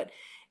question, but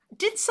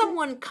did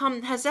someone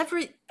come has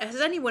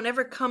anyone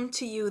ever come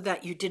to you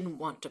that you didn't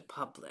want to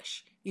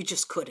publish? You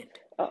just couldn't.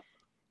 Oh,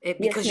 yes,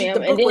 Because the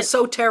ma'am. And book then was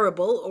so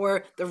terrible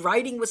or the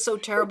writing was so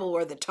terrible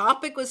or the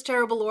topic was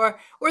terrible or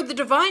the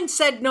divine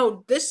said,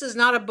 "No, this is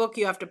not a book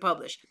you have to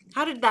publish."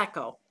 How did that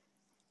go?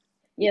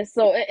 yes,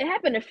 so it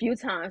happened a few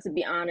times to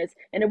be honest,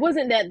 and it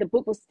wasn't that the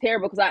book was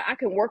terrible because I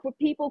can work with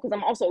people because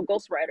I'm also a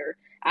ghostwriter.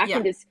 I Yeah.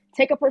 can just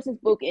take a person's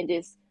book and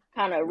just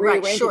kind of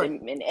Right, rearrange it sure.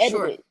 and edit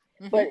Sure. it.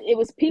 Hmm. But it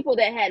was people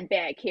that had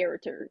bad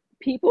character,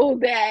 people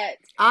that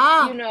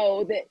Ah,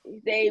 that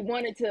they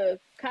wanted to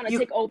kind of you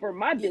take over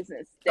my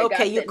business that okay,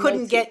 got you that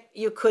couldn't noted. get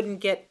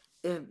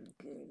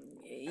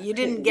you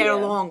didn't get Yeah.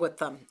 along with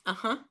them.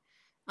 Uh-huh.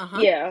 Uh-huh.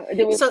 Yeah,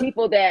 there was So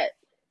people that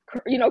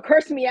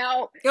cursed me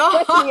out,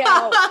 cussed me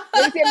out.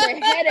 They said my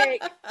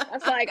headache. I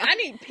was like, I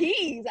need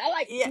peace. I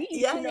like yeah, peace,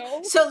 yeah,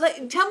 yeah. So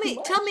too tell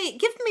much. me,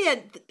 give me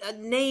a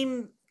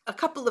name, a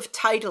couple of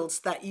titles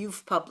that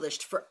you've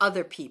published for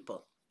other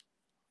people.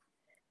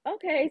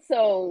 Okay,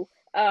 so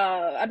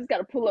I just got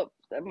to pull up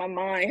my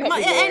mind. Help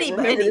me, Lord,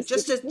 remember Any, this.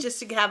 This is just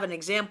to have an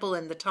example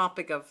in the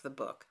topic of the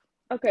book.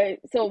 okay.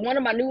 So one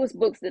of my newest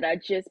books that I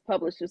just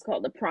published is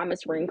called The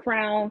Promise Ring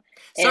Crown,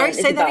 Sorry, and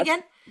it's say that about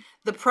again.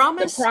 The the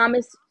Promise.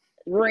 Promise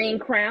Ring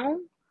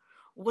Crown,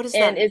 What is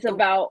and that? It it's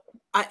about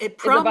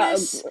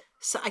Promise.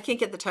 So I can't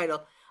get the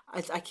title.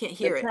 I can't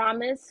the hear it.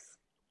 Promise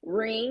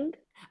Ring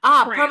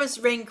Ah, Crown. Promise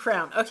Ring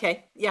Crown.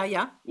 Okay. Yeah,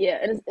 yeah. Yeah,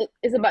 and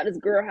it's about this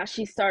girl how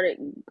she started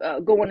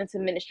going into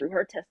ministry,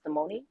 her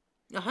testimony.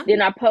 Uh-huh.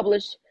 Then I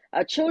published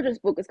a children's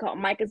book. It's called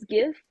Micah's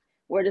Gift,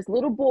 where this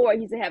little boy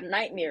he used to have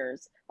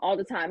nightmares all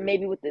the time,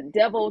 maybe with the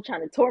devil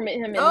trying to torment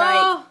him at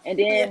night. Oh, And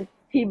yeah. then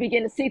he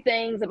began to see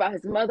things about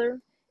his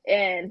mother,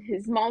 and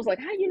his mom's like,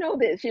 "How you know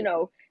this?"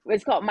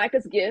 It's called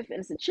Micah's Gift, and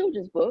it's a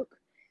children's book.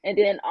 And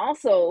then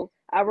also,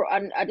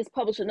 I just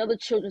published another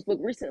children's book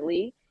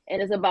recently,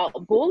 and it's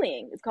about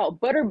bullying. It's called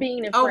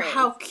Butterbean and Oh,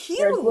 how Friends,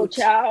 where this little cute.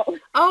 child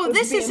Oh, was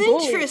this is being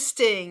bullied.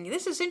 interesting.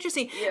 This is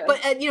interesting. Yeah.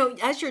 But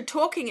as you're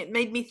talking, it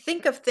made me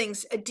think of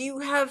things. Do you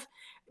have,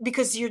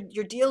 because you're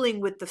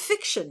dealing with the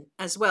fiction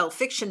as well,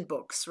 fiction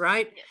books,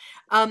 right? Yes.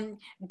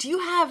 Do you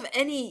have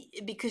any?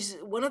 Because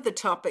one of the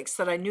topics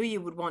that I knew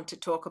you would want to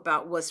talk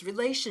about was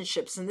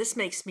relationships, and this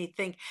makes me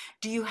think.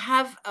 Do you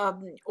have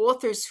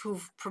authors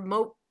who've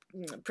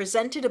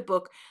presented a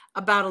book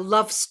about a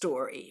love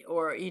story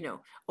or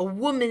a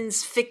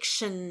woman's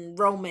fiction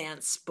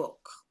romance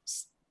book?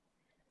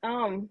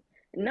 Um,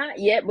 Not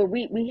yet, but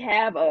we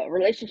have a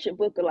relationship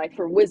book like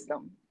for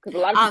wisdom because a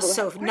lot of people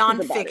So have questions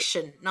about it.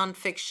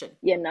 nonfiction.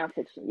 Yeah,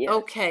 nonfiction,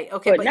 yes, Okay,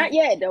 okay, but but not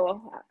yet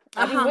though.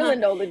 I'd be uh-huh, willing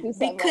though to do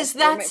something like because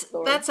romance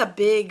story. that's a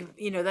big,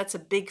 that's a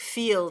big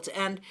field,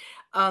 and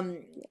um,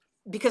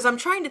 because I'm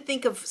trying to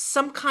think of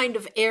some kind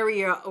of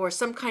area or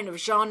some kind of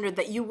genre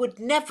that you would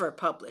never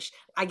publish.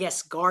 I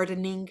guess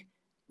gardening,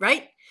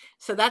 right?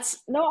 So that's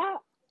No,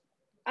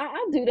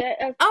 I'll do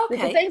that. The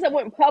okay. things I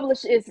wouldn't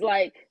publish is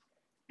like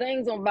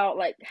things about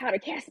like how to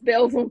cast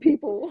spells on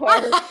people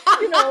or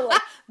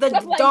like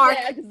stuff like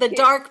that. I just The can't.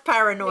 dark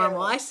paranormal.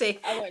 Yeah, I see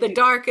I wouldn't the do.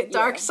 dark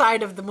Yeah,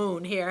 side of the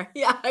moon here.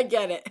 Yeah, I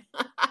get it.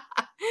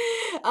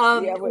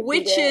 yeah, I wouldn't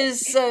do that.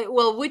 Witches,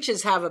 well,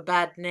 witches have a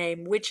bad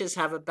name. Witches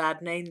have a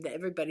bad name.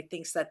 Everybody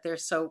thinks that they're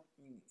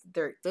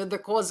the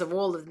cause of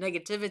all of the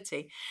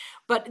negativity.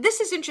 But this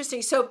is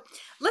interesting. So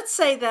let's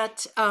say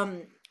that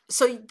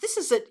so this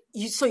is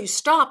so you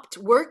stopped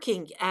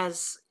working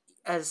as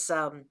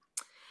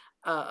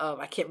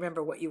I can't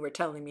remember what you were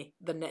telling me,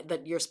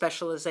 that your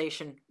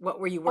specialization. What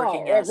were you Oh,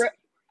 working as?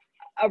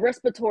 a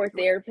respiratory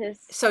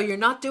therapist. So you're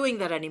not doing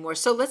that anymore.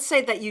 So let's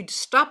say that you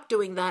stopped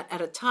doing that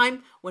at a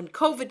time when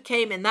COVID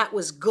came, and that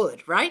was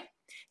good, right?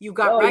 You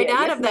got Oh right yeah,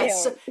 out yes, of that.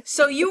 So, ma'am.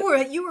 so you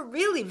were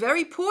really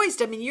very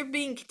poised. I mean, you're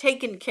being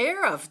taken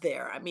care of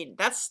there. I mean,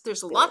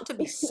 there's a lot to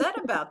be Yes, said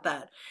about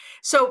that.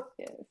 So,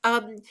 yes.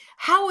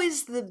 how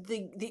is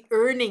the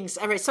earnings?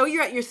 All right. So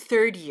you're at your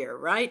third year,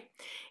 right?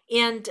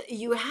 And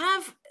you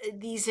have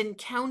these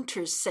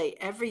encounters, say,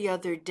 every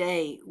other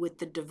day with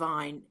the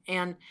divine,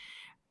 and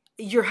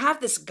you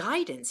have this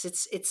guidance.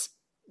 It's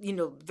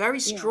very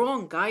Yeah.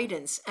 strong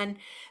guidance, and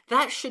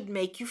that should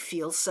make you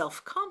feel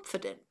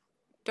self-confident.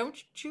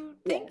 Don't you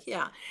think? Yes.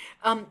 Yeah.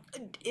 Um,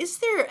 is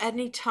there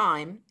any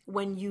time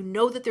when you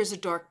know that there's a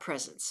dark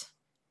presence,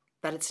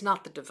 that it's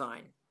not the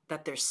divine,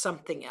 that there's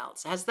something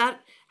else? Has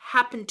that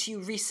happened to you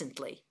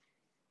recently?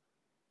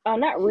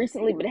 Not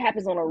recently, but it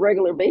happens on a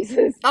regular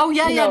basis. Oh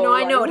yeah, You yeah, know, no, I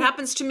like know. It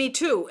happens to me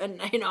too.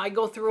 And I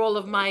go through all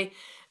of my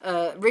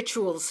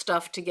ritual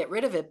stuff to get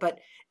rid of it, but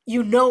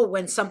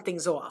when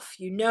something's off.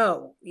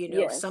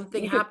 yes,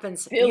 Something you could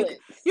happens. feel it.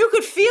 You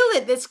could feel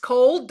it. It's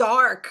cold,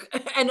 dark,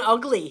 and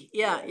ugly.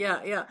 Yeah, Yes.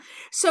 yeah, yeah.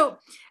 So,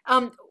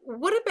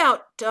 what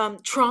about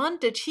Tron?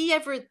 Did he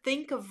ever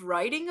think of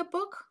writing a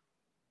book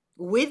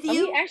with He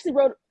you? actually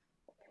wrote.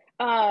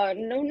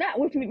 No, not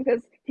with me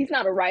because he's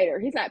not a writer.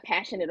 He's not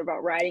passionate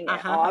about writing at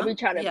Uh-huh, all. I'll huh. be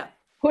trying to Yeah,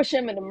 push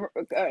him and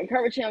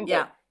encourage him, but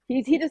yeah.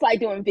 he just like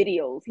doing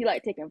videos. He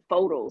like taking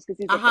photos because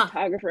he's a Uh-huh.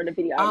 photographer and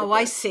a Oh,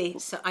 I videographer. see.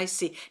 So I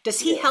see.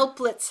 Does he Yeah. help,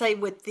 let's say,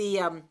 with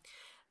the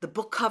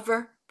book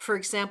cover, for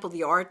example,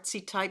 the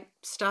artsy type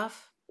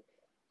stuff?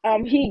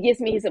 He gives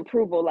me his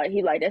approval. Like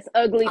he like that's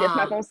ugly. That's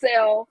not Ah, gonna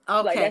sell.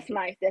 Like that's okay.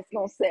 nice. That's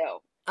gonna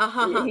sell.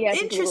 Uh-huh. He has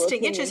his little Interesting,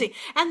 opinion. interesting.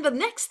 And the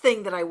next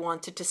thing that I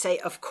wanted to say,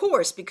 of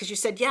course, because you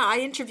said, yeah, I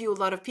interview a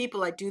lot of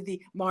people, I do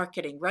the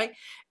marketing, right?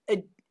 Uh,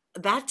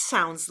 that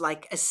sounds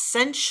like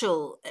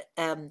essential,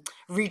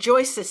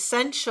 rejoice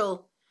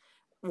essential,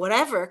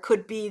 whatever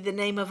could be the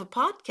name of a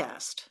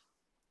podcast.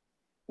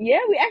 Yeah,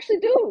 we actually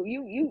do.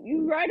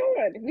 You right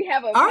on. We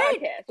have a All right.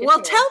 podcast. Yes, Well,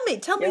 ma'am.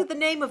 tell me Yep. the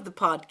name of the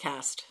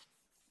podcast.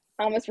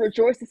 It's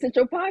Rejoice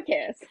Essential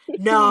Podcast. You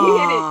hit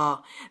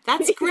No,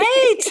 that's great.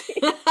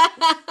 it.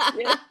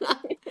 Yes.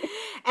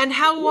 And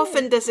how Yeah.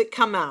 often does it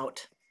come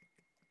out?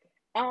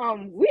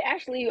 We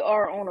actually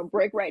are on a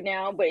break right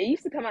now, but it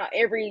used to come out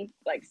every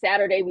like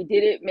Saturday. We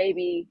did it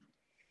maybe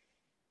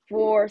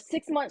for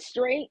 6 months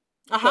straight.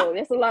 Uh-huh. So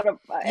that's a lot of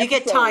You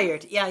get episodes.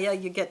 tired. Yeah, yeah,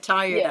 you get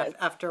tired Yes.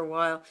 after a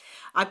while.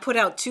 I put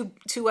out two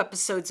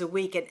episodes a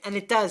week, and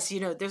it does,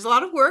 there's a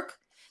lot of work.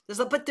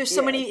 But there's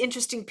so Yes. many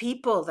interesting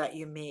people that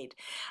you meet.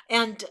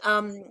 And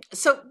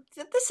so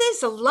this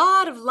is a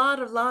lot of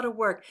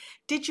work.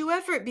 Did you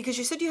ever, because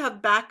you said you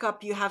have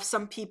backup, you have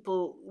some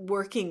people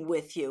working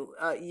with you.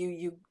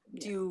 You do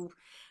Yes. you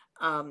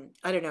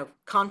I don't know,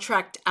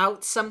 contract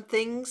out some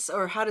things,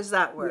 or how does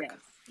that work? Yes.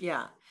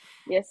 Yeah.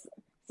 Yes.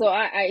 So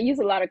I use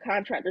a lot of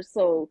contractors.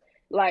 So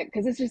like,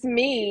 because it's just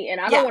me,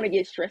 and I don't Yeah. want to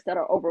get stressed out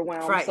or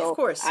overwhelmed. Right, of So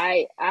course.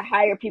 I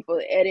hire people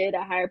to edit.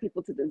 I hire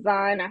people to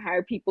design. I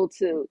hire people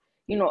to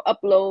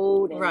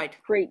upload and Right.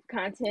 create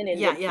content and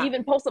Yeah, yeah.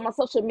 even post on my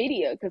social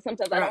media because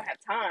sometimes I Right. don't have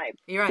time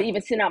You're to right.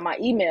 even send out my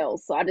emails.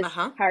 So I just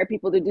Uh-huh. hire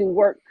people to do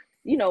work,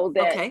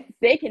 that Okay.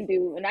 they can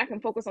do, and I can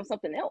focus on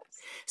something else.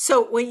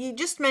 So when you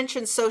just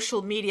mentioned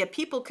social media,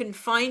 people can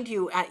find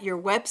you at your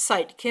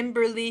website,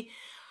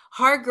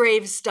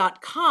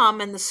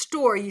 KimberlyHargraves.com, and the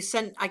store.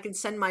 I can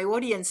send my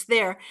audience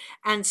there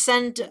and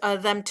send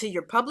them to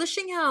your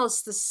publishing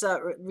house, this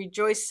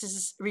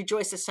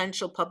Rejoice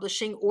Essential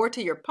Publishing, or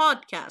to your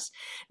podcast.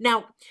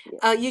 Now,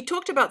 Yeah. you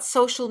talked about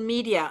social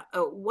media.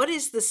 What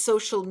is the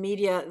social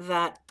media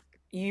that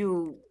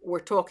you were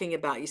talking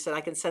about? You said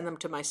I can send them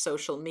to my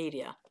social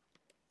media.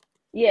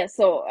 Yeah,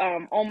 so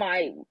on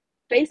my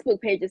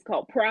Facebook page it's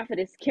called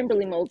Prophetess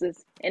Kimberly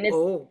Moses, and it's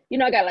Oh.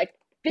 I got like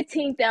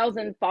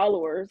 15,000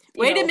 followers.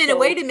 Wait a minute, So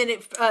wait a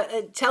minute.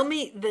 Tell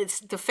me the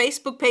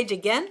Facebook page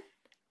again.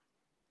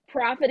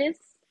 Prophetess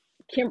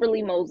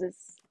Kimberly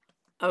Moses.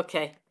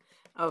 Okay.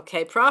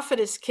 Okay.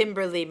 Prophetess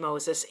Kimberly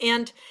Moses.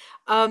 And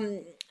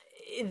do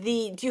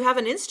you have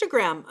an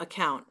Instagram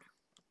account?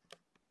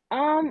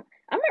 I'm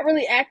not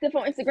really active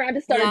on Instagram. I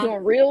just started Yeah.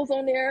 doing reels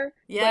on there,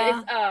 but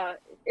Yeah.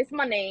 it's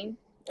my name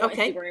on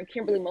Okay. Instagram,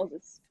 Kimberly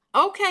Moses.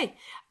 Okay.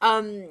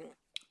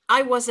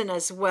 I wasn't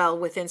as well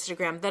with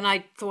Instagram. Then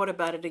I thought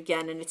about it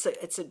again, and it's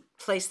a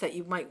place that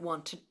you might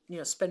want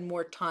to spend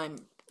more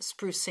time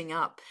sprucing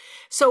up.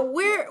 So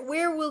Yes.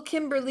 where will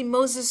Kimberly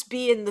Moses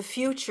be in the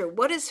future?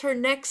 What is her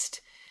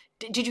next?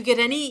 Did you get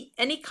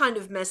any kind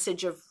of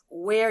message of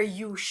where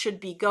you should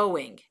be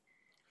going?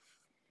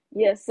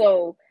 Yeah,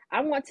 so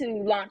I want to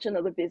launch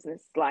another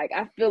business. Like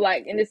I feel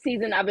like in this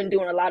season I've been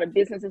doing a lot of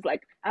businesses.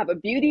 Like I have a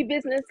beauty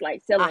business,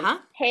 like selling Uh-huh.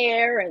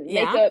 hair and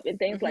Yeah. makeup and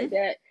things like Mm-hmm.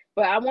 that.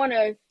 But I want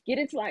to get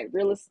into like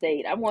real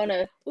estate. I want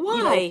to,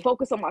 Why?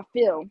 focus on my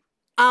film.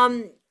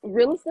 Um,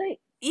 Real estate.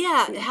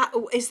 yeah, Yeah.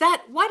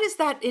 why does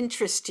that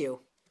interest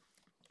you?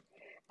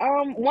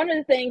 One of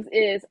the things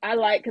is I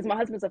like because my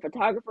husband's a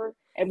photographer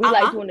and we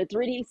like Uh-huh. doing the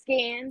 3D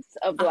scans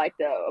of Uh, like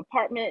the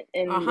apartment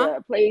and uh-huh.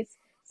 the place.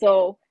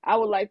 So I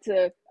would like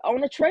to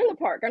own a trailer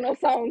park. I know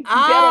it sounds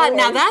Ah, ghetto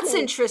now or that's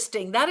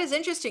interesting. That is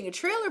interesting. A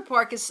trailer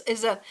park it's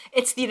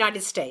the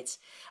United States.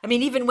 I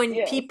mean, even when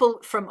yes, people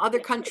from other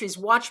countries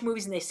watch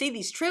movies and they see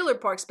these trailer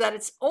parks, that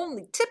it's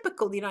only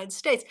typical the United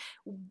States.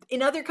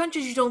 In other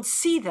countries, you don't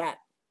see that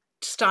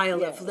style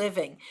of yes.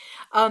 living.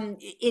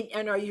 And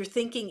are you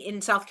thinking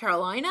in South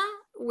Carolina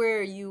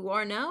where you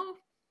are now?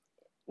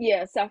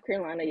 Yeah, South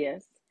Carolina,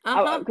 yes.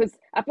 Uh-huh. Because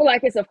I feel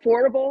like it's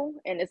affordable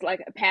and it's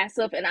like a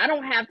passive, and I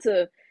don't have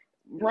to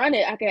run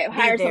it. I could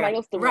hire somebody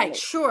else to run Right, it.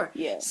 sure.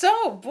 Yeah.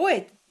 So,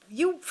 boy,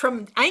 you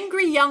from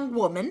angry young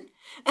woman,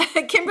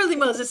 Kimberly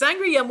Moses,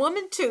 angry young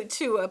woman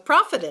to a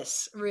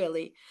prophetess,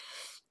 really.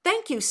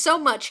 Thank you so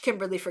much,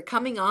 Kimberly, for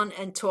coming on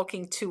and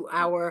talking to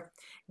our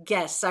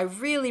guests. I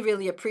really,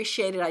 really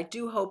appreciate it. I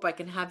do hope I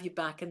can have you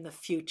back in the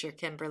future,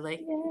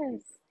 Kimberly.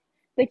 Yes.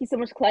 Thank you so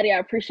much, Claudia. I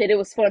appreciate it. It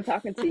was fun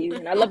talking to you.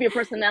 And I love your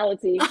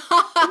personality.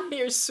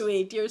 You're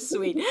sweet. You're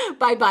sweet.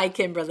 Bye-bye,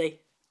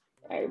 Kimberly.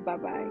 All right,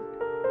 bye-bye.